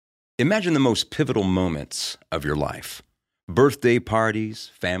Imagine the most pivotal moments of your life. Birthday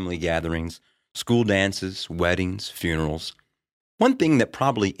parties, family gatherings, school dances, weddings, funerals. One thing that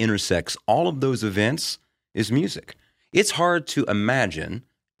probably intersects all of those events is music. It's hard to imagine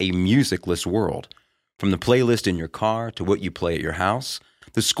a musicless world. From the playlist in your car to what you play at your house,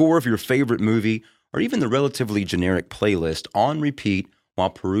 the score of your favorite movie, or even the relatively generic playlist on repeat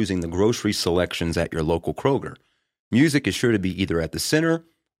while perusing the grocery selections at your local Kroger. Music is sure to be either at the center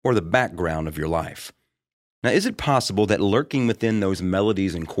or the background of your life. Now, is it possible that lurking within those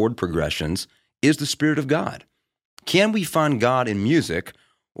melodies and chord progressions is the Spirit of God? Can we find God in music,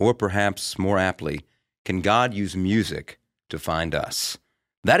 or perhaps more aptly, can God use music to find us?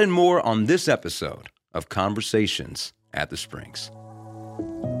 That and more on this episode of Conversations at the Springs.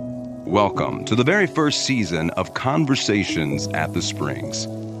 Welcome to the very first season of Conversations at the Springs.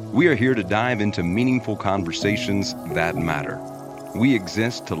 We are here to dive into meaningful conversations that matter. We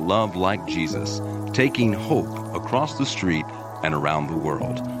exist to love like Jesus, taking hope across the street and around the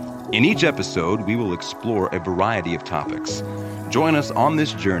world. In each episode, we will explore a variety of topics. Join us on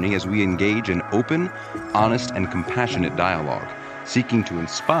this journey as we engage in open, honest, and compassionate dialogue, seeking to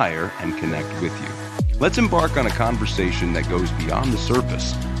inspire and connect with you. Let's embark on a conversation that goes beyond the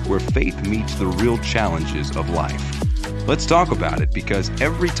surface, where faith meets the real challenges of life. Let's talk about it, because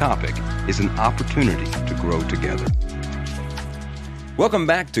every topic is an opportunity to grow together. Welcome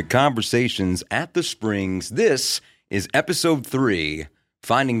back to Conversations at the Springs. This is episode 3,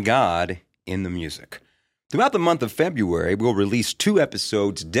 Finding God in the Music. Throughout the month of February, we'll release 2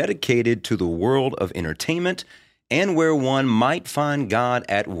 episodes dedicated to the world of entertainment and where one might find God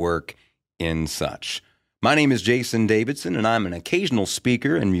at work in such. My name is Jason Davidson, and I'm an occasional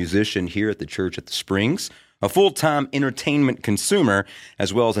speaker and musician here at the Church at the Springs, a full-time entertainment consumer,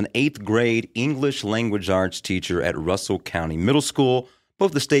 as well as an 8th grade English language arts teacher at Russell County Middle School,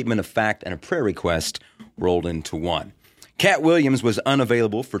 both a statement of fact and a prayer request rolled into one. Cat Williams was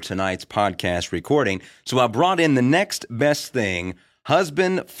unavailable for tonight's podcast recording, so I brought in the next best thing,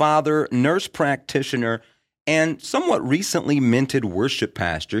 husband, father, nurse practitioner, and somewhat recently minted worship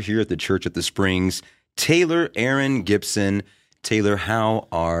pastor here at the Church at the Springs, Taylor Aaron Gibson. Taylor, how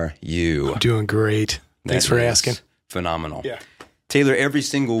are you? I'm doing great. Thanks for asking. Phenomenal. Yeah. Taylor, every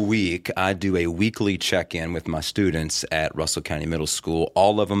single week, I do a weekly check-in with my students at Russell County Middle School,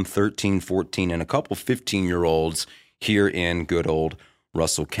 all of them 13, 14, and a couple 15-year-olds here in good old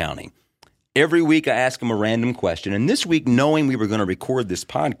Russell County. Every week, I ask them a random question, and this week, knowing we were going to record this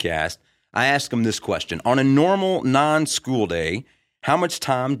podcast, I asked them this question. On a normal non-school day, how much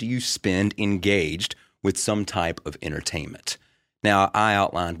time do you spend engaged with some type of entertainment? Now, I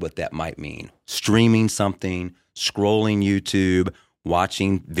outlined what that might mean. Streaming something, scrolling YouTube,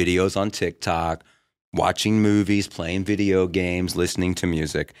 watching videos on TikTok, watching movies, playing video games, listening to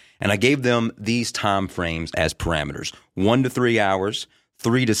music. And I gave them these time frames as parameters. 1 to 3 hours,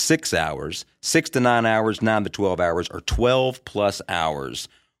 3 to 6 hours, 6 to 9 hours, 9 to 12 hours, or 12 plus hours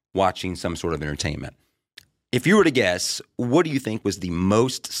watching some sort of entertainment. If you were to guess, what do you think was the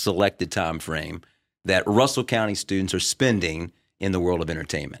most selected time frame that Russell County students are spending in the world of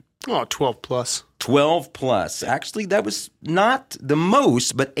entertainment? Oh, 12 plus. 12 plus. Actually, that was not the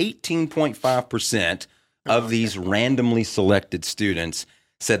most, but 18.5% of these randomly selected students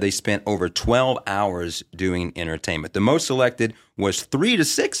said they spent over 12 hours doing entertainment. The most selected was 3 to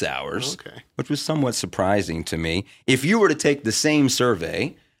 6 hours, which was somewhat surprising to me. If you were to take the same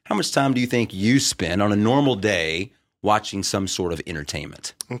survey, how much time do you think you spend on a normal day watching some sort of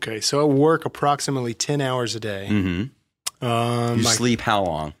entertainment? Okay, so I work approximately 10 hours a day. Mm-hmm. You sleep how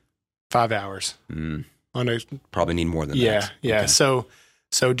long? 5 hours. Probably need more than that. Yeah. Okay.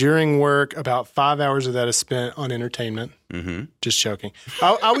 So during work, about 5 hours of that is spent on entertainment. Mm-hmm. Just joking.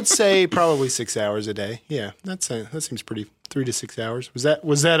 I would say probably 6 hours a day. Yeah, that seems pretty. 3 to 6 hours. Was that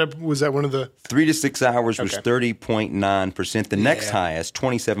one of the 3 to 6 hours was 30.9%. The next highest,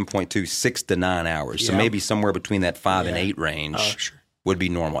 27.2, 6 to 9 hours. So maybe somewhere between that 5 and 8 range would be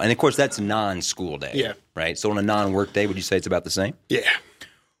normal. And of course, that's non-school day. Yeah. Right. So on a non-work day, would you say it's about the same? Yeah.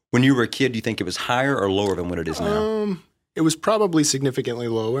 When you were a kid, do you think it was higher or lower than what it is now? It was probably significantly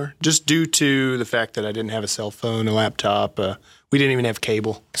lower, just due to the fact that I didn't have a cell phone, a laptop. We didn't even have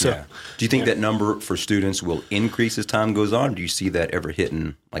cable. So, do you think that number for students will increase as time goes on? Or do you see that ever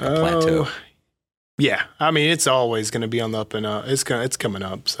hitting like a plateau? Yeah, I mean it's always going to be on the up and up. It's coming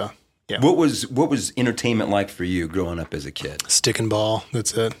up. So yeah. What was entertainment like for you growing up as a kid? Stick and ball.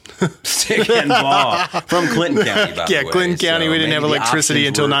 That's it. Stick and ball from Clinton County. By the way. Clinton County. We didn't have electricity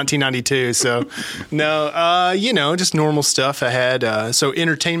until 1992. So no, just normal stuff. I had so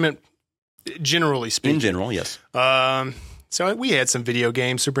entertainment, generally speaking. In general, yes. So we had some video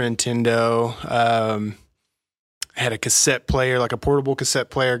games, Super Nintendo. Had a cassette player, like a portable cassette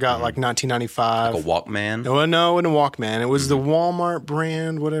player, got like 1995. Like a Walkman? No, it wasn't a Walkman. It was the Walmart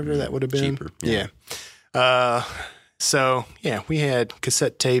brand, whatever that would have been. Cheaper. Yeah. So yeah, we had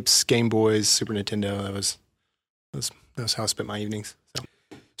cassette tapes, Game Boys, Super Nintendo. That was how I spent my evenings.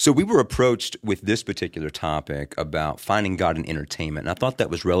 So we were approached with this particular topic about finding God in entertainment, and I thought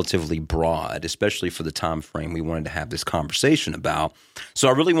that was relatively broad, especially for the time frame we wanted to have this conversation about. So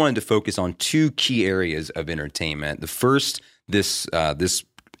I really wanted to focus on two key areas of entertainment. The first, this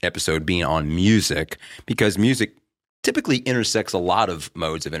episode being on music, because music typically intersects a lot of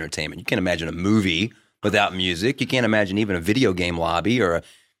modes of entertainment. You can't imagine a movie without music. You can't imagine even a video game lobby or a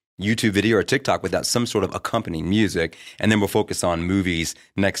YouTube video or TikTok without some sort of accompanying music. And then we'll focus on movies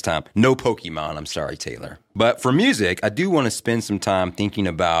next time. No Pokemon, I'm sorry, Taylor. But for music, I do want to spend some time thinking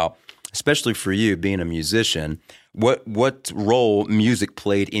about, especially for you being a musician, what role music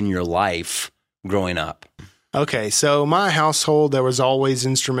played in your life growing up. Okay, so my household, there was always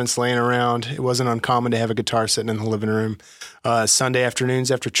instruments laying around. It wasn't uncommon to have a guitar sitting in the living room. Sunday afternoons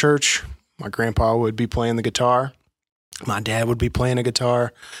after church, my grandpa would be playing the guitar. My dad would be playing a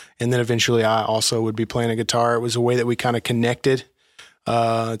guitar, and then eventually I also would be playing a guitar. It was a way that we kind of connected.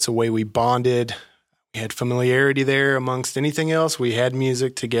 It's a way we bonded. We had familiarity there amongst anything else. We had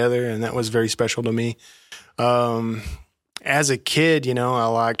music together, and that was very special to me. As a kid, I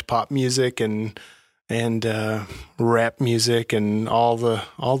liked pop music and rap music and all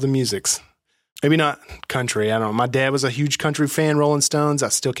the musics. Maybe not country. I don't know. My dad was a huge country fan, Rolling Stones. I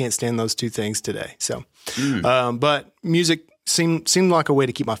still can't stand those two things today. So, but music seemed like a way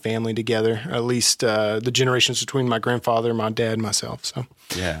to keep my family together, at least the generations between my grandfather, my dad, and myself. So,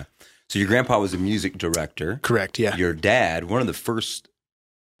 yeah. So your grandpa was a music director. Correct, yeah. Your dad, one of the first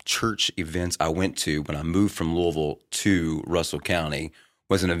church events I went to when I moved from Louisville to Russell County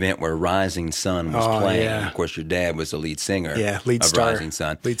was an event where Rising Sun was playing. Yeah. Of course, your dad was the lead singer lead of star, Rising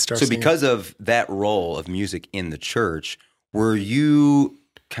Sun. Lead star so singer. Because of that role of music in the church, were you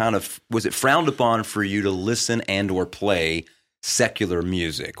was it frowned upon for you to listen and or play secular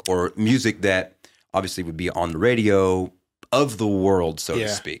music or music that obviously would be on the radio of the world, so to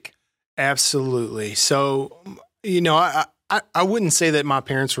speak? Absolutely. So, I wouldn't say that my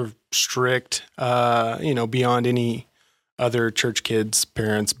parents were strict, beyond any other church kids'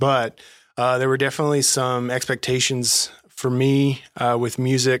 parents, but there were definitely some expectations for me with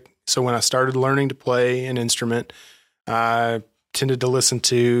music. So when I started learning to play an instrument, I tended to listen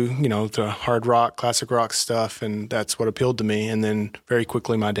to, the hard rock, classic rock stuff, and that's what appealed to me. And then very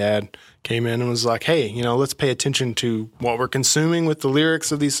quickly my dad came in and was like, hey, let's pay attention to what we're consuming with the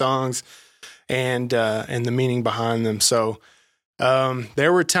lyrics of these songs and the meaning behind them. So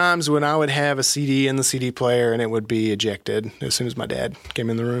there were times when I would have a CD in the CD player and it would be ejected as soon as my dad came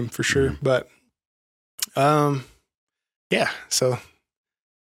in the room, for sure. Mm-hmm. But, so.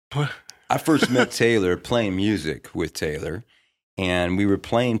 I first met Taylor playing music with Taylor, and we were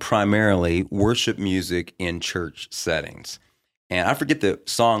playing primarily worship music in church settings. And I forget the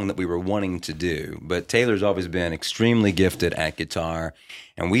song that we were wanting to do, but Taylor's always been extremely gifted at guitar.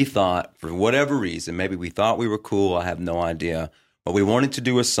 And we thought, for whatever reason, maybe we thought we were cool, I have no idea, but we wanted to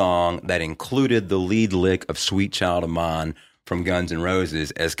do a song that included the lead lick of Sweet Child of Mine from Guns N'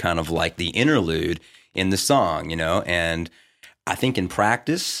 Roses as kind of like the interlude in the song, and I think in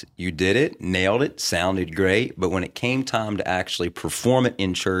practice you did it, nailed it, sounded great, but when it came time to actually perform it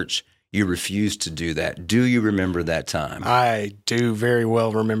in church, you refused to do that. Do you remember that time? I do very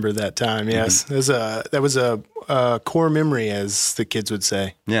well remember that time, yes. Mm-hmm. That was a core memory, as the kids would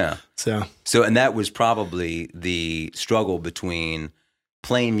say. Yeah. So, and that was probably the struggle between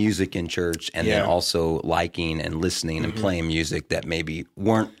playing music in church and then also liking and listening and playing music that maybe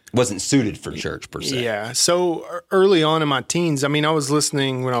wasn't suited for church per se. Yeah. So early on in my teens, I was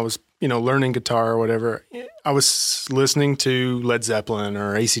listening when I was, learning guitar or whatever. I was listening to Led Zeppelin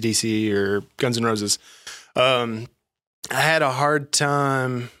or AC/DC or Guns N' Roses. I had a hard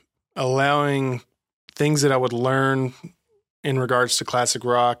time allowing things that I would learn in regards to classic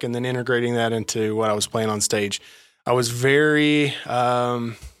rock and then integrating that into what I was playing on stage. I was very,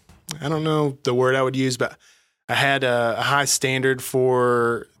 I don't know the word I would use, but I had a high standard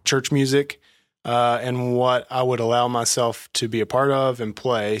for church music and what I would allow myself to be a part of and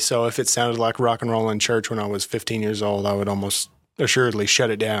play. So if it sounded like rock and roll in church when I was 15 years old, I would almost assuredly shut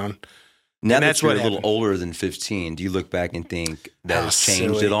it down. Now that you're a little older than 15, do you look back and think that has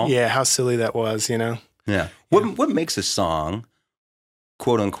changed at all? Yeah, how silly that was, Yeah. What makes a song,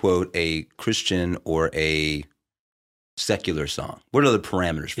 quote unquote, a Christian or a secular song? What are the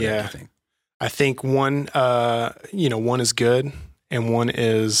parameters for that, you think? I think one is good and one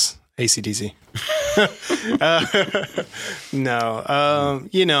is AC/DC.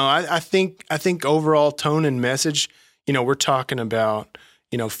 I think overall tone and message, we're talking about,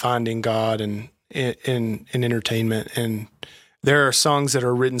 finding God and in entertainment. And there are songs that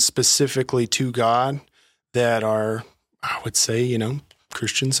are written specifically to God that are, I would say,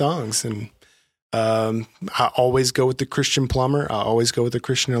 Christian songs. And I always go with the Christian plumber. I always go with the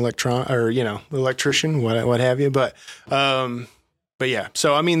Christian electrician, what have you. But yeah,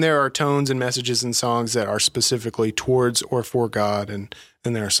 so I mean, there are tones and messages and songs that are specifically towards or for God, and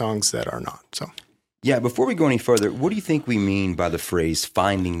then there are songs that are not. So yeah, before we go any further, what do you think we mean by the phrase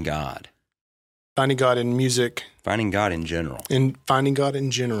 "finding God"? Finding God in music, finding God in general, and finding God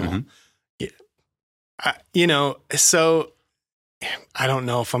in general. Mm-hmm. Yeah, so I don't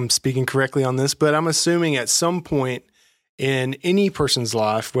know if I'm speaking correctly on this, but I'm assuming at some point in any person's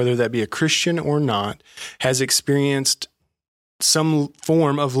life, whether that be a Christian or not, has experienced some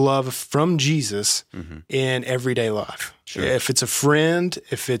form of love from Jesus in everyday life. Sure. If it's a friend,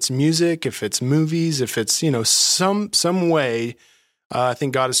 if it's music, if it's movies, if it's, some way, I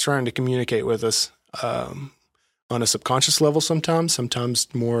think God is trying to communicate with us on a subconscious level sometimes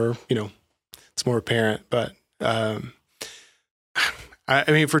more, it's more apparent. But I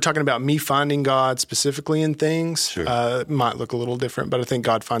mean, if we're talking about me finding God specifically in things, sure. It might look a little different, but I think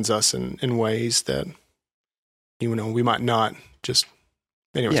God finds us in ways that, we might not just,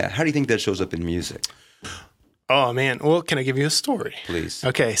 anyways. Yeah. How do you think that shows up in music? Oh, man. Well, can I give you a story? Please.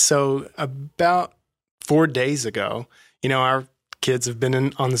 Okay. So about 4 days ago, our kids have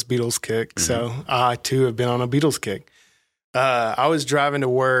been on this Beatles kick. Mm-hmm. So I, too, have been on a Beatles kick. I was driving to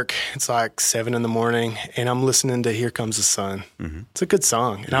work. It's like 7 a.m, and I'm listening to "Here Comes the Sun." Mm-hmm. It's a good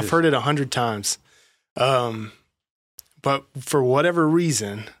song, and I've heard it 100 times. But for whatever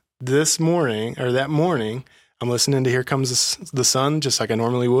reason, that morning, I'm listening to "Here Comes the Sun" just like I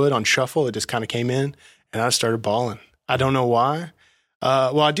normally would on shuffle. It just kind of came in, and I started bawling. I don't know why.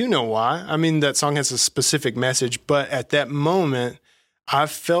 Well, I do know why. I mean, that song has a specific message, but at that moment, I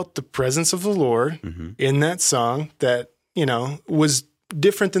felt the presence of the Lord in that song that, was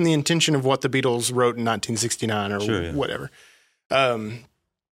different than the intention of what the Beatles wrote in 1969 or whatever.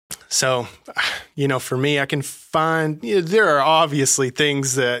 So, for me, I can find, there are obviously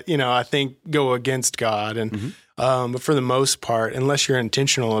things that, I think go against God. And, but for the most part, unless you're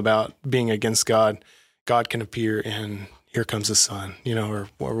intentional about being against God, God can appear in "Here Comes the Sun," or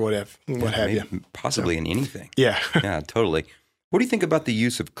whatever, what have you. Possibly in anything. Yeah. Yeah, totally. What do you think about the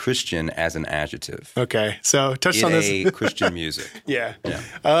use of Christian as an adjective? Okay, so touched on this. In Christian music. Yeah.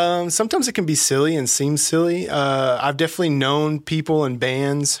 Sometimes it can be silly and seem silly. I've definitely known people and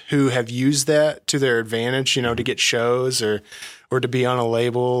bands who have used that to their advantage, to get shows or to be on a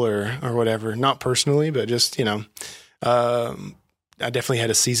label or whatever. Not personally, but just, I definitely had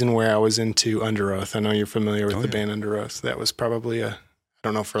a season where I was into Under Oath. I know you're familiar with the band Under Oath. That was probably I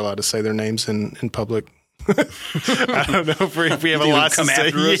don't know if we're allowed to say their names in public. I don't know if we have a lot to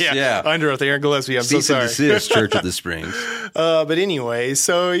say. Yeah. Under Oath, Aaron Gillespie. I'm so sorry. Cease and desist, Church of the Springs. But anyway,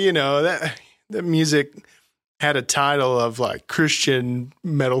 so that music had a title of like Christian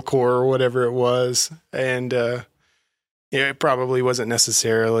metalcore or whatever it was, and it probably wasn't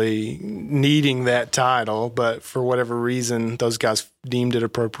necessarily needing that title, but for whatever reason, those guys deemed it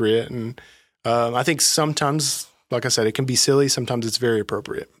appropriate. And I think sometimes, like I said, it can be silly. Sometimes it's very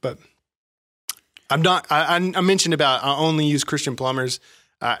appropriate, but. I mentioned about I only use Christian plumbers.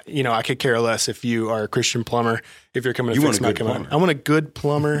 I could care less if you are a Christian plumber. If you're coming to fix my plumber, I want a good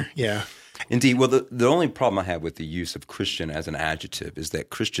plumber. Yeah. Indeed. Well, the only problem I have with the use of Christian as an adjective is that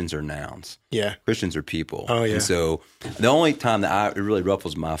Christians are nouns. Yeah. Christians are people. Oh, yeah. And so the only time that it really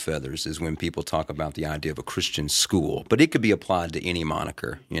ruffles my feathers is when people talk about the idea of a Christian school. But it could be applied to any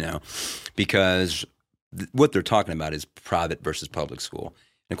moniker, because what they're talking about is private versus public school.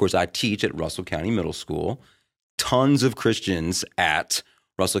 And of course, I teach at Russell County Middle School. Tons of Christians at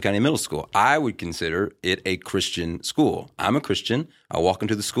Russell County Middle School. I would consider it a Christian school. I'm a Christian. I walk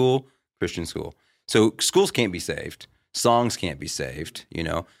into the school, Christian school. So schools can't be saved. Songs can't be saved.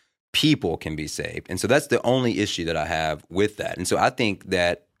 People can be saved. And so that's the only issue that I have with that. And so I think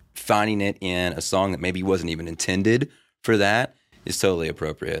that finding it in a song that maybe wasn't even intended for that is totally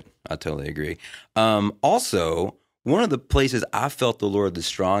appropriate. I totally agree. Also, one of the places I felt the Lord the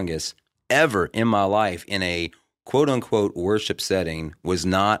strongest ever in my life in a quote-unquote worship setting was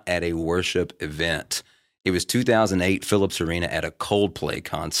not at a worship event. It was 2008 Phillips Arena at a Coldplay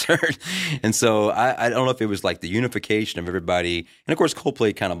concert. And so I don't know if it was like the unification of everybody. And, of course,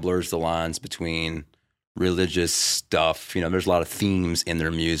 Coldplay kind of blurs the lines between religious stuff. There's a lot of themes in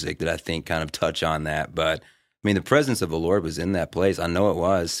their music that I think kind of touch on that. But I mean, the presence of the Lord was in that place. I know it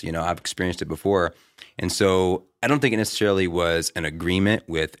was. I've experienced it before. And so I don't think it necessarily was an agreement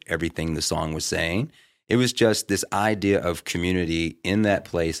with everything the song was saying. It was just this idea of community in that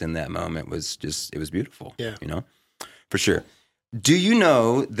place, in that moment it was beautiful. Yeah. For sure. Do you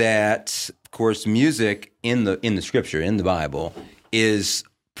know that, of course, music in the scripture, in the Bible, is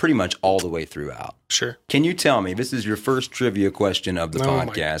pretty much all the way throughout? Sure. Can you tell me, this is your first trivia question of the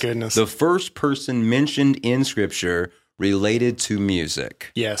podcast, my goodness. the first person mentioned in scripture related to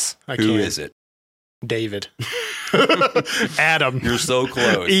music? Yes, I Who can. is it? David. Adam. You're so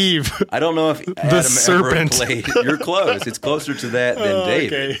close. Eve. I don't know if Adam serpent. ever played. You're close. It's closer to that than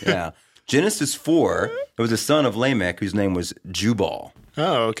David. Okay. Yeah. Genesis 4, it was a son of Lamech whose name was Jubal.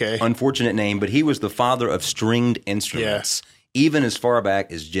 Oh, okay. Unfortunate name, but he was the father of stringed instruments, even as far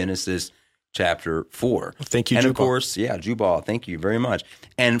back as Genesis chapter 4. Thank you, And Jubal. of course, Jubal, thank you very much.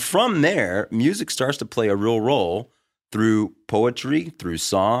 And from there, music starts to play a real role through poetry, through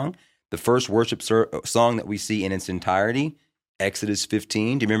song. The first worship song that we see in its entirety, Exodus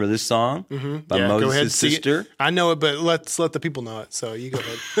 15. Do you remember this song by Yeah, Moses' go ahead, sing sister? it. I know it, but let's let the people know it. So you go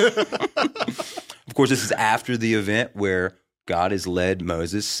ahead. Of course, this is after the event where God has led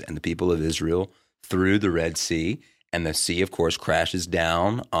Moses and the people of Israel through the Red Sea, and the sea, of course, crashes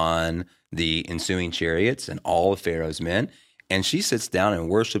down on the ensuing chariots and all of Pharaoh's men. And she sits down and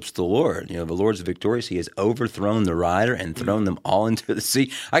worships the Lord. The Lord's victorious. He has overthrown the rider and thrown them all into the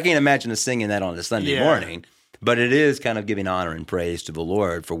sea. I can't imagine us singing that on a Sunday morning, but it is kind of giving honor and praise to the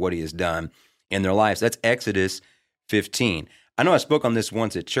Lord for what he has done in their lives. That's Exodus 15. I know I spoke on this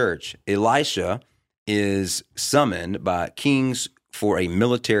once at church. Elisha is summoned by kings for a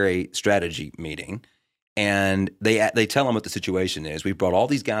military strategy meeting. And they tell him what the situation is. We brought all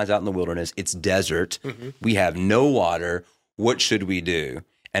these guys out in the wilderness. It's desert. We have no water. What should we do?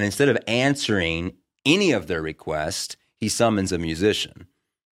 And instead of answering any of their requests, he summons a musician.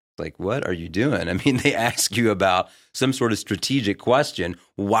 Like, what are you doing? I mean, they ask you about some sort of strategic question.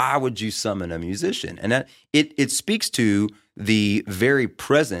 Why would you summon a musician? And that it speaks to the very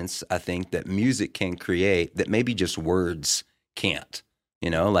presence, I think, that music can create that maybe just words can't.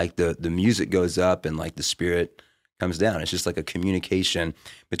 Like the music goes up and like the spirit comes down. It's just like a communication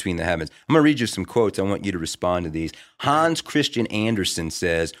between the heavens. I'm going to read you some quotes. I want you to respond to these. Hans Christian Andersen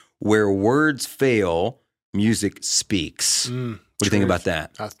says, "Where words fail, music speaks." What do you think about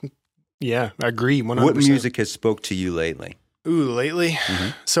that? I agree 100%. What music has spoke to you lately? Ooh, lately?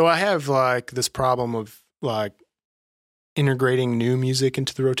 So I have like this problem of like integrating new music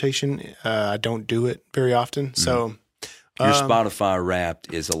into the rotation. I don't do it very often. So your Spotify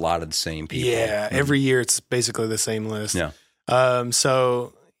Wrapped is a lot of the same people. Yeah, every year it's basically the same list. Yeah.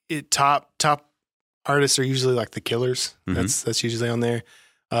 So top artists are usually like the Killers. That's usually on there.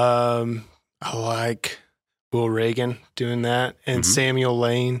 I like Will Reagan doing that, and Samuel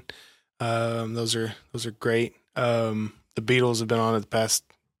Lane. Those are great. The Beatles have been on it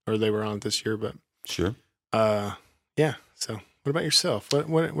they were on it this year, but sure. Yeah. So what about yourself?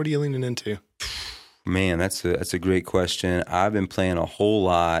 What are you leaning into? Man, that's a great question. I've been playing a whole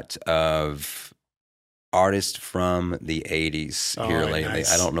lot of artists from the 80s here lately.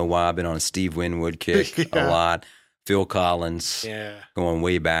 Nice. I don't know why. I've been on a Steve Winwood kick a lot. Phil Collins, going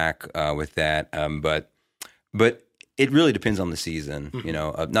way back with that. But it really depends on the season,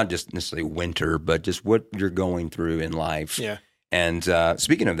 not just necessarily winter, but just what you're going through in life. Yeah. And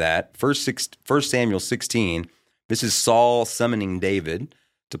speaking of that, 1 Samuel 16, this is Saul summoning David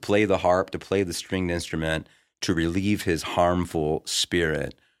to play the harp, to play the stringed instrument, to relieve his harmful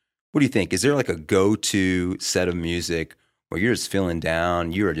spirit. What do you think? Is there like a go-to set of music where you're just feeling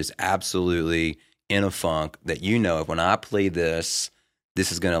down, you are just absolutely in a funk, that if when I play this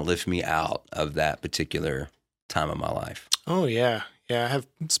is going to lift me out of that particular time of my life? Oh, yeah. Yeah, I have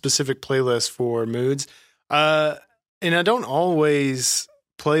specific playlists for moods. And I don't always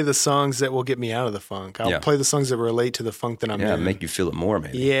play the songs that will get me out of the funk. I'll play the songs that relate to the funk that I'm in. Yeah, make you feel it more,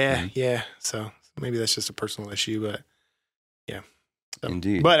 maybe. Yeah, yeah. So maybe that's just a personal issue, but yeah. So,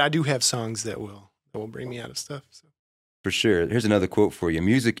 indeed. But I do have songs that will bring me out of stuff. So. For sure. Here's another quote for you.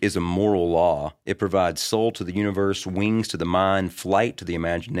 Music is a moral law. It provides soul to the universe, wings to the mind, flight to the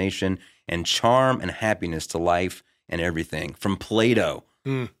imagination, and charm and happiness to life and everything. From Plato.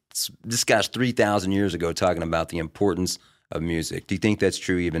 This guy's 3,000 years ago talking about the importance of music. Do you think that's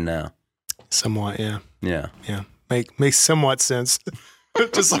true even now? Somewhat, yeah. Yeah. Yeah. Makes somewhat sense.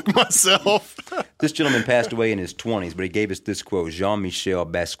 Just like myself. This gentleman passed away in his 20s, but he gave us this quote, Jean-Michel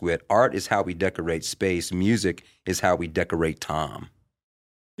Basquiat: "Art is how we decorate space. Music is how we decorate time."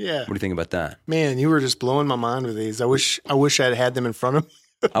 Yeah. What do you think about that? Man, you were just blowing my mind with these. I wish I'd had them in front of me.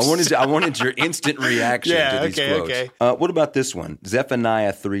 I wanted your instant reaction to these quotes. Okay. What about this one?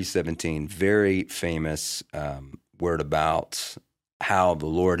 Zephaniah 3:17, very famous word about how the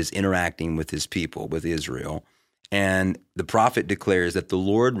Lord is interacting with his people, with Israel. And the prophet declares that the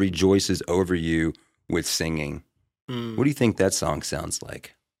Lord rejoices over you with singing. What do you think that song sounds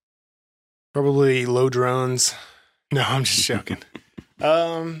like? Probably low drones. No, I'm just joking.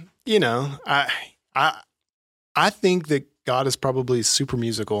 You know, I think that God is probably super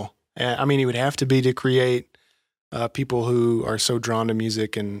musical. I mean, he would have to be to create people who are so drawn to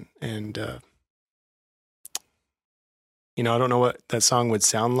music and you know, I don't know what that song would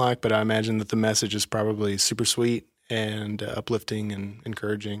sound like, but I imagine that the message is probably super sweet and uplifting and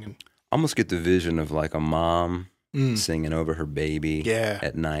encouraging. And I almost get the vision of like a mom singing over her baby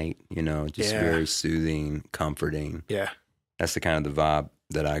at night, you know, just very soothing, comforting. Yeah. That's the kind of the vibe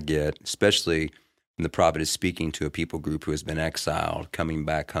that I get, especially when the prophet is speaking to a people group who has been exiled, coming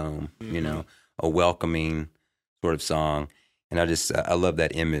back home, you know, a welcoming sort of song. And I love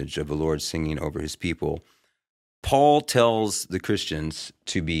that image of the Lord singing over his people. Paul tells the Christians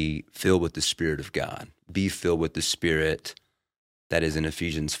to be filled with the Spirit of God. Be filled with the Spirit. That is in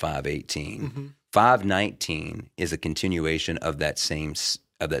Ephesians 5:18. 5:19 is a continuation of that same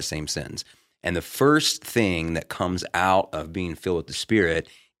sentence. And the first thing that comes out of being filled with the Spirit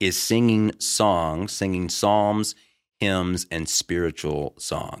is singing songs, singing psalms, hymns, and spiritual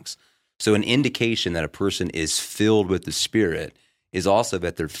songs. So an indication that a person is filled with the Spirit is also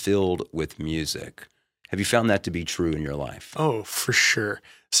that they're filled with music. Have you found that to be true in your life? Oh, for sure.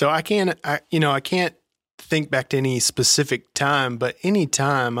 So I can't think back to any specific time, but any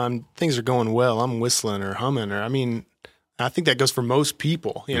time things are going well, I'm whistling or humming, or I think that goes for most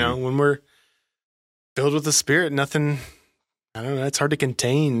people. You know, when we're filled with the Spirit, nothing. I don't know. It's hard to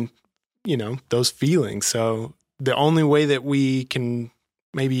contain, you know, those feelings. So the only way that we can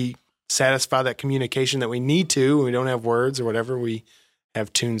maybe satisfy that communication that we need to, when we don't have words or whatever, we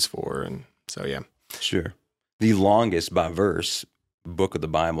have tunes for, and so yeah. Sure. The longest by verse book of the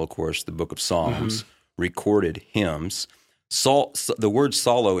Bible, of course, the book of Psalms, recorded hymns. The word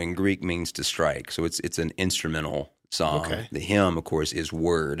solo in Greek means to strike, so it's an instrumental song. Okay. The hymn, of course, is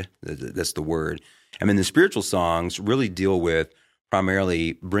word. That's the word. I mean, the spiritual songs really deal with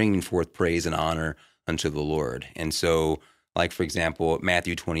primarily bringing forth praise and honor unto the Lord. And so, like, for example,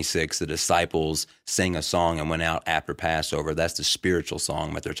 Matthew 26, the disciples sang a song and went out after Passover. That's the spiritual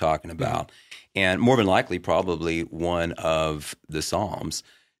song that they're talking about. And more than likely, probably one of the Psalms.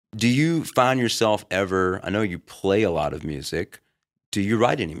 Do you find yourself ever, I know you play a lot of music, do you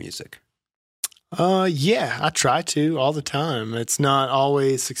write any music? Yeah, I try to all the time. It's not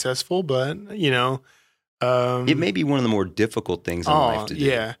always successful, but, you know. It may be one of the more difficult things in life to do.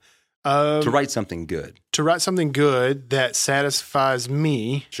 Yeah. To write something good. To write something good that satisfies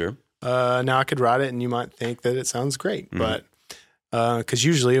me. Sure. Now I could write it and you might think that it sounds great, but because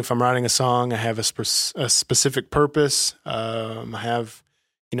usually if I'm writing a song, I have a specific purpose. I have,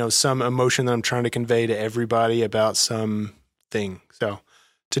 you know, some emotion that I'm trying to convey to everybody about some thing. So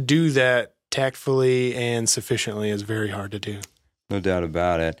to do that tactfully and sufficiently is very hard to do. No doubt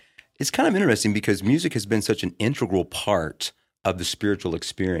about it. It's kind of interesting because music has been such an integral part of the spiritual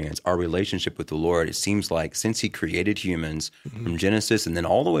experience, our relationship with the Lord. It seems like since he created humans from Genesis and then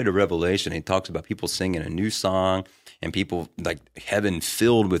all the way to Revelation, he talks about people singing a new song and people like heaven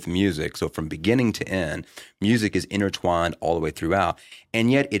filled with music. So from beginning to end, music is intertwined all the way throughout. And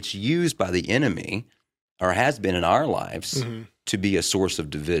yet it's used by the enemy, or has been in our lives, to be a source of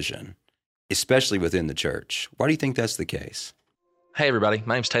division, especially within the church. Why do you think that's the case? Hey everybody,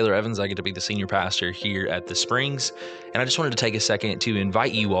 my name's Taylor Evans. I get to be the senior pastor here at the Springs, and I just wanted to take a second to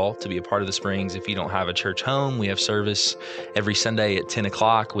invite you all to be a part of the Springs. If you don't have a church home, we have service every Sunday at 10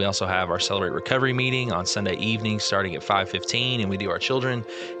 o'clock. We also have our Celebrate Recovery meeting on Sunday evenings starting at 5:15, and we do our children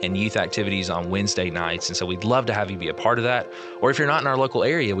and youth activities on Wednesday nights, and so we'd love to have you be a part of that. Or if you're not in our local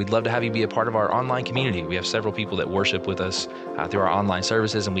area, we'd love to have you be a part of our online community. We have several people that worship with us through our online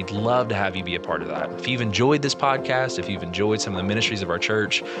services, and we'd love to have you be a part of that. If you've enjoyed this podcast, if you've enjoyed some of the ministries of our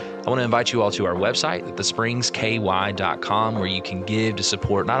church, I want to invite you all to our website at thespringsky.com, where you can give to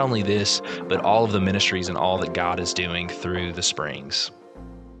support not only this, but all of the ministries and all that God is doing through the Springs.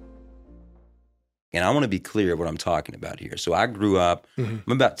 And I want to be clear what I'm talking about here. So I grew up, I'm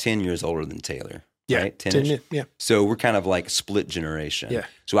about 10 years older than Taylor. Yeah, right? 10-ish? yeah. So we're kind of like split generation. Yeah.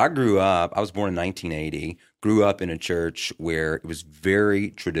 So I was born in 1980, grew up in a church where it was very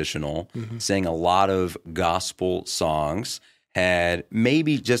traditional, sang a lot of gospel songs, had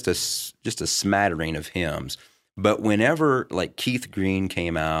maybe just a smattering of hymns, But whenever like Keith Green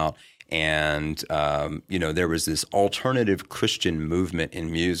came out and, there was this alternative Christian movement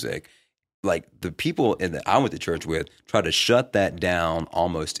in music, like the people that I went to church with tried to shut that down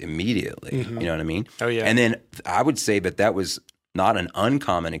almost immediately. You know what I mean? Oh, yeah. And then I would say that was not an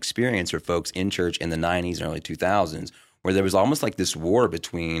uncommon experience for folks in church in the 90s and early 2000s, where there was almost like this war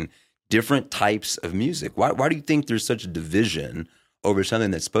between different types of music. Why do you think there's such a division over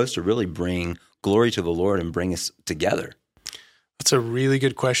something that's supposed to really bring glory to the Lord and bring us together? That's a really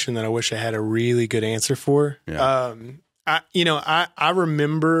good question that I wish I had a really good answer for. Yeah. I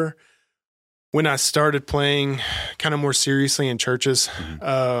remember when I started playing kind of more seriously in churches,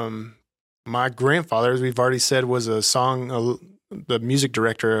 my grandfather, as we've already said, was the music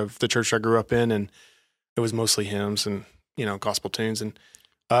director of the church I grew up in, and it was mostly hymns and, gospel tunes. And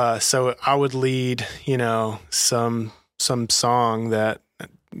so I would lead, some song that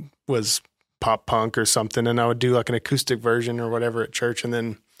was pop punk or something, and I would do like an acoustic version or whatever at church. And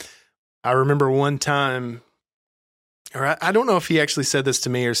then I remember one time, or I don't know if he actually said this to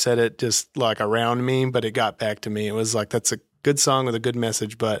me or said it just like around me, but it got back to me. It was like, that's a good song with a good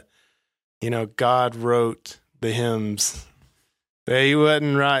message, but God wrote the hymns. He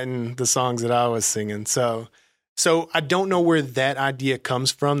wasn't writing the songs that I was singing. So I don't know where that idea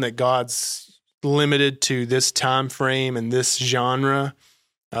comes from, that God's limited to this time frame and this genre.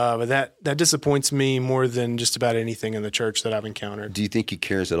 But that disappoints me more than just about anything in the church that I've encountered. Do you think he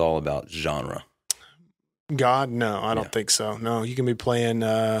cares at all about genre? God? No, I don't think so. No, you can be playing,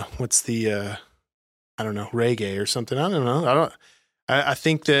 reggae or something. I don't know. I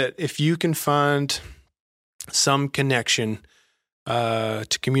think that if you can find some connection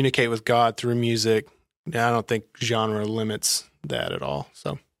to communicate with God through music, I don't think genre limits that at all.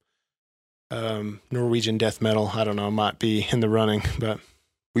 So Norwegian death metal, I don't know, might be in the running. But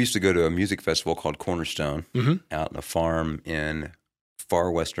we used to go to a music festival called Cornerstone out in a farm in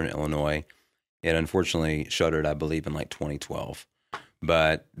far western Illinois. It unfortunately shuttered, I believe, in like 2012.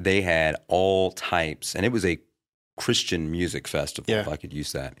 But they had all types, and it was a Christian music festival, if I could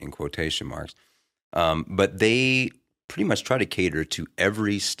use that in quotation marks. But they pretty much try to cater to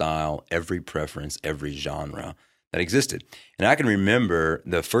every style, every preference, every genre that existed. And I can remember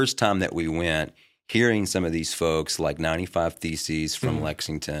the first time that we went, hearing some of these folks like 95 Theses from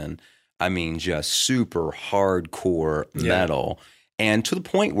Lexington. I mean, just super hardcore metal. And to the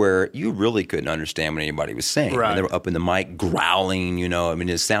point where you really couldn't understand what anybody was saying. Right. And they were up in the mic growling,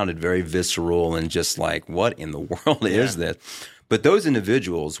 it sounded very visceral and just like, what in the world is this? But those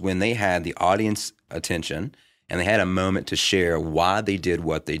individuals, when they had the audience attention and they had a moment to share why they did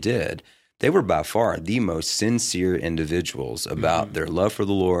what they did, they were by far the most sincere individuals about their love for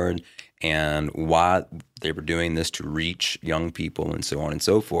the Lord and why they were doing this to reach young people and so on and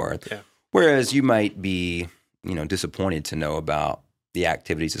so forth. Yeah. Whereas you might be, disappointed to know about the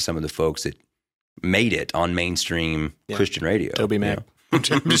activities of some of the folks that made it on mainstream Christian radio. Toby Mac. I'm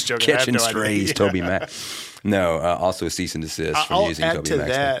just joking. Catching strays, Toby Mac. No, also a cease and desist from using Toby Mac. I'll add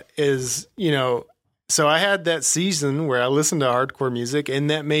to that is, so I had that season where I listened to hardcore music, and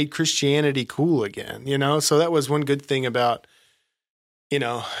that made Christianity cool again, So that was one good thing about,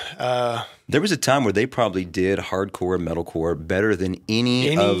 there was a time where they probably did hardcore, metalcore better than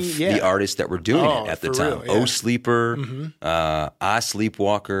any of the artists that were doing it at the time. Real, Sleeper, I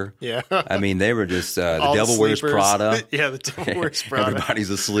Sleepwalker. Yeah. I mean, they were just the Devil Wears Prada. Yeah, the Devil Wears Prada. Everybody's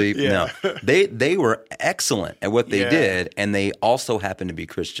asleep. Yeah. No, they were excellent at what they did, and they also happened to be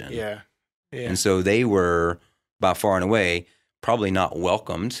Christian. Yeah. And so they were, by far and away, probably not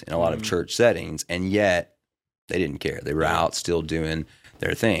welcomed in a lot of church settings, and yet they didn't care. They were out still doing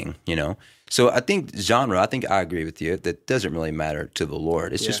their thing, So I think I agree with you. That doesn't really matter to the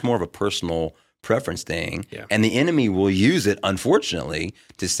Lord. It's just more of a personal preference thing. Yeah. And the enemy will use it, unfortunately,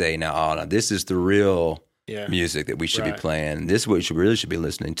 to say, no, this is the real music that we should be playing. This is what you really should be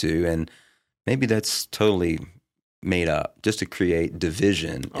listening to. And maybe that's totally made up just to create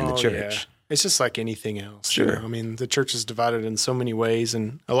division in the church. Yeah. It's just like anything else. Sure. I mean, the church is divided in so many ways,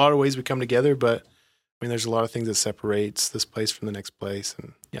 and a lot of ways we come together, but there's a lot of things that separates this place from the next place,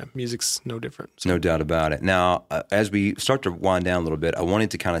 and music's no different. So. No doubt about it. Now, as we start to wind down a little bit, I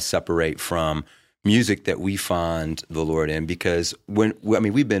wanted to kind of separate from music that we find the Lord in, because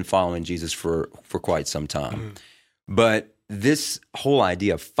we've been following Jesus for quite some time, but this whole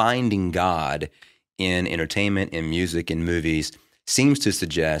idea of finding God in entertainment, in music, in movies seems to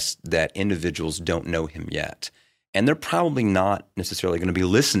suggest that individuals don't know him yet, and they're probably not necessarily going to be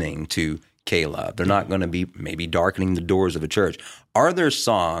listening to K-Love. They're not going to be maybe darkening the doors of a church. Are there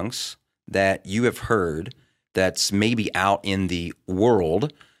songs that you have heard that's maybe out in the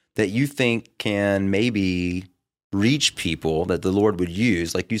world that you think can maybe reach people that the Lord would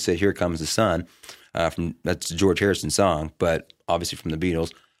use. Like you said, Here Comes the Sun, that's George Harrison's song, but obviously from the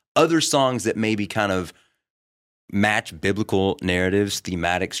Beatles. Other songs that maybe kind of match biblical narratives,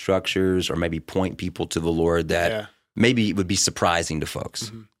 thematic structures, or maybe point people to the Lord that maybe would be surprising to folks.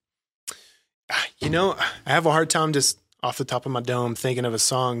 Mm-hmm. You know, I have a hard time just off the top of my dome thinking of a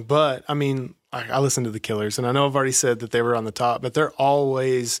song, but I mean, I listen to the Killers, and I know I've already said that they were on the top, but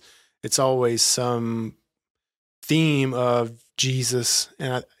it's always some theme of Jesus,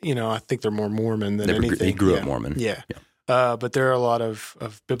 and I think they're more Mormon than anything. He grew up Mormon. Yeah. But there are a lot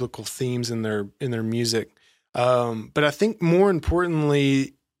of biblical themes in their music. But I think more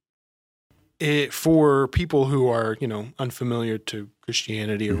importantly, for people who are, unfamiliar to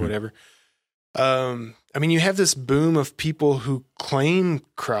Christianity or whatever, I mean, you have this boom of people who claim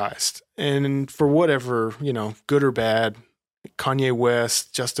Christ, and for whatever, good or bad, Kanye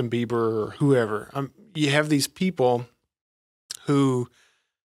West, Justin Bieber, or whoever, you have these people who,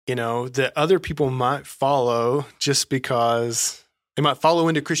 that other people might follow just because they might follow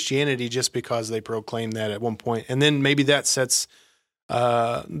into Christianity just because they proclaim that at one point. And then maybe that sets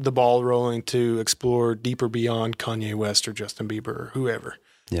the ball rolling to explore deeper beyond Kanye West or Justin Bieber or whoever.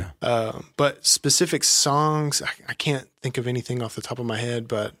 Yeah. But specific songs, I can't think of anything off the top of my head,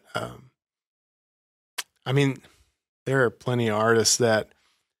 but I mean, there are plenty of artists that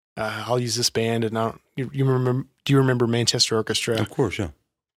I'll use this band, and do you remember Manchester Orchestra? Of course, yeah.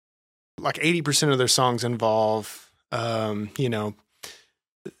 Like 80% of their songs involve,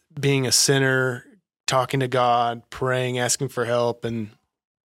 being a sinner, talking to God, praying, asking for help, and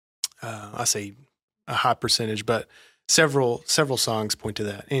I say a high percentage, but several songs point to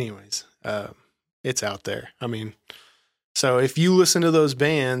that. Anyways, it's out there. I mean, so if you listen to those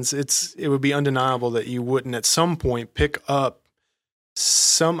bands, it would be undeniable that you wouldn't at some point pick up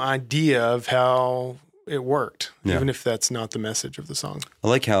some idea of how it worked, even if that's not the message of the song. I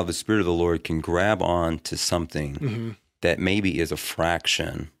like how the Spirit of the Lord can grab on to something that maybe is a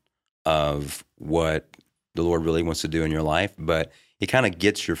fraction of what the Lord really wants to do in your life, but it kind of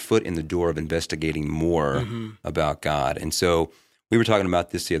gets your foot in the door of investigating more about God. And so we were talking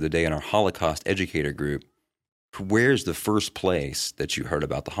about this the other day in our Holocaust educator group. Where's the first place that you heard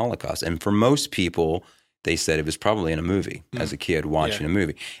about the Holocaust? And for most people, they said it was probably in a movie as a kid watching a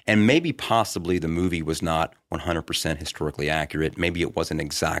movie. And maybe possibly the movie was not 100% historically accurate. Maybe it wasn't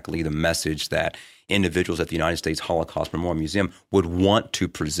exactly the message that individuals at the United States Holocaust Memorial Museum would want to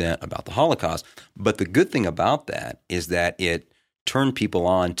present about the Holocaust. But the good thing about that is that it turned people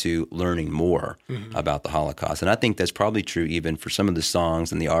on to learning more about the Holocaust. And I think that's probably true even for some of the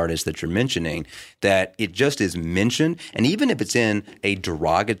songs and the artists that you're mentioning, that it just is mentioned. And even if it's in a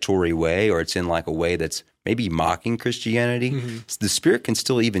derogatory way, or it's in like a way that's maybe mocking Christianity, the Spirit can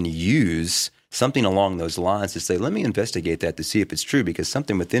still even use something along those lines to say, let me investigate that to see if it's true, because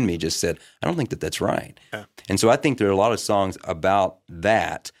something within me just said, I don't think that that's right. Yeah. And so I think there are a lot of songs about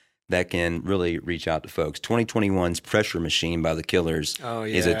that can really reach out to folks. 2021's Pressure Machine by the Killers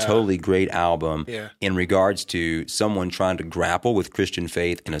is a totally great album in regards to someone trying to grapple with Christian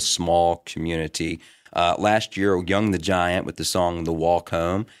faith in a small community. Last year, Young the Giant with the song The Walk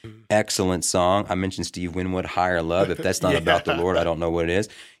Home. Excellent song. I mentioned Steve Winwood, Higher Love. If that's not about the Lord, I don't know what it is.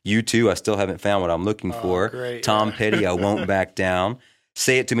 U2, I still haven't found what I'm looking for. Great. Tom Petty, I Won't Back Down.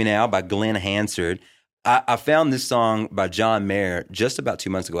 Say It To Me Now by Glenn Hansard. I found this song by John Mayer just about 2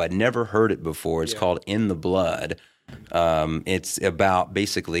 months ago. I'd never heard it before. It's called In the Blood. It's about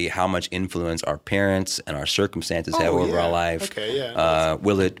basically how much influence our parents and our circumstances have over our life. Okay,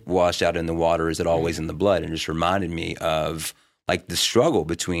 will it wash out in the water? Is it always in the blood? And it just reminded me of like the struggle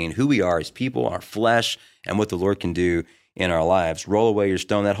between who we are as people, our flesh, and what the Lord can do in our lives. Roll Away Your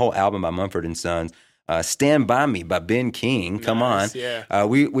Stone, that whole album by Mumford & Sons. Stand By Me by Ben King. Come on. Yeah.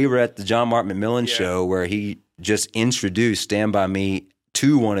 We were at the John Mark McMillan show where he just introduced Stand By Me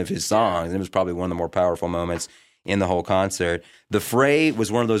to one of his songs. And it was probably one of the more powerful moments in the whole concert. The Fray was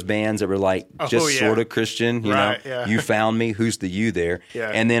one of those bands that were like just sort of Christian, you know. Yeah. You Found Me, Who's the You there?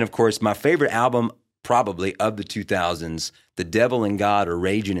 Yeah. And then, of course, my favorite album probably of the 2000s, The Devil and God Are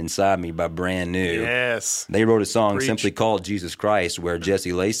Raging Inside Me by Brand New. Yes. They wrote a song Preach. simply called Jesus Christ, where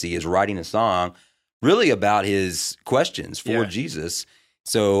Jesse Lacey is writing a song really about his questions for Jesus.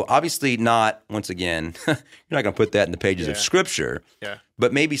 So obviously not, once again, you're not going to put that in the pages of Scripture,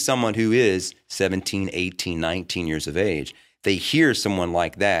 but maybe someone who is 17, 18, 19 years of age, they hear someone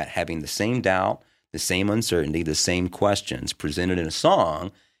like that having the same doubt, the same uncertainty, the same questions presented in a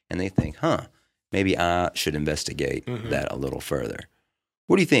song, and they think, maybe I should investigate that a little further.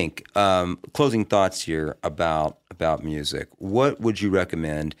 What do you think? Closing thoughts here about music. What would you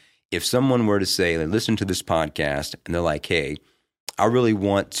recommend if someone were to say, they listen to this podcast and they're like, hey, I really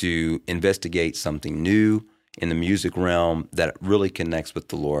want to investigate something new in the music realm that really connects with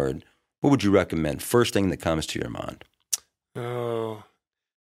the Lord, what would you recommend? First thing that comes to your mind. Oh,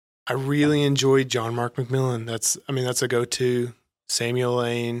 I really enjoyed John Mark McMillan. That's a go-to. Samuel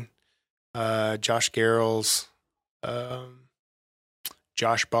Lane, Josh Garrels,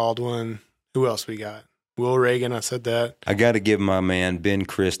 Josh Baldwin. Who else we got? Will Reagan, I said that. I got to give my man Ben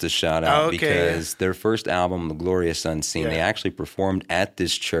Christ a shout out because their first album, The Glorious Unseen, they actually performed at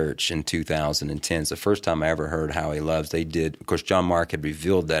this church in 2010. It's the first time I ever heard How He Loves. They did, of course, John Mark had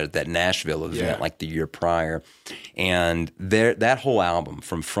revealed that at that Nashville event like the year prior. And that whole album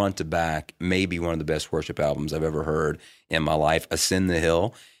from front to back may be one of the best worship albums I've ever heard in my life. Ascend the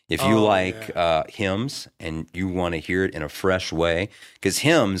Hill. If you hymns and you want to hear it in a fresh way, because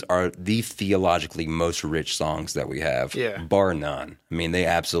hymns are the theologically most rich songs that we have, bar none. I mean, they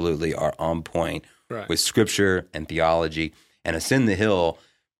absolutely are on point with scripture and theology. And Ascend the Hill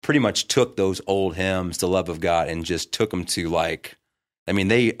pretty much took those old hymns, the love of God, and just took them to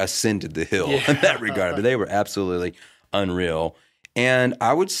they ascended the hill in that regard. But they were absolutely unreal. And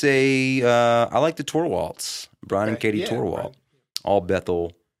I would say I like the Torwalts, Brian and Katie Torwalt, all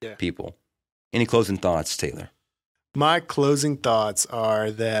Bethel people. Any closing thoughts, Taylor? My closing thoughts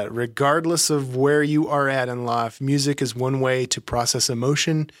are that regardless of where you are at in life, music is one way to process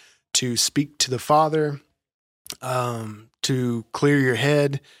emotion, to speak to the Father, to clear your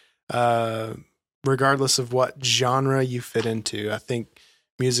head, regardless of what genre you fit into. I think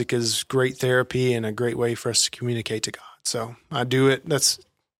music is great therapy and a great way for us to communicate to God. So I do it. It's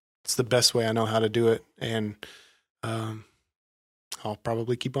the best way I know how to do it. And I'll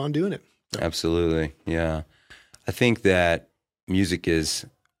probably keep on doing it. So. Absolutely. Yeah. I think that music is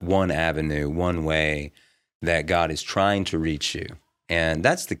one avenue, one way that God is trying to reach you. And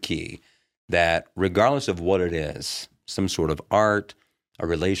that's the key, that regardless of what it is, some sort of art, a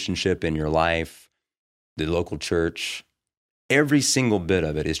relationship in your life, the local church, every single bit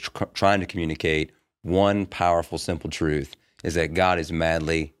of it is trying to communicate one powerful, simple truth, is that God is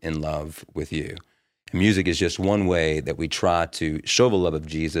madly in love with you. Music is just one way that we try to show the love of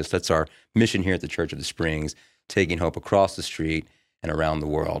Jesus. That's our mission here at the Church of the Springs, taking hope across the street and around the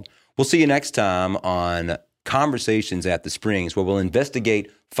world. We'll see you next time on Conversations at the Springs, where we'll investigate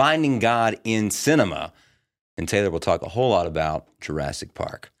finding God in cinema. And Taylor will talk a whole lot about Jurassic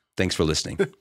Park. Thanks for listening.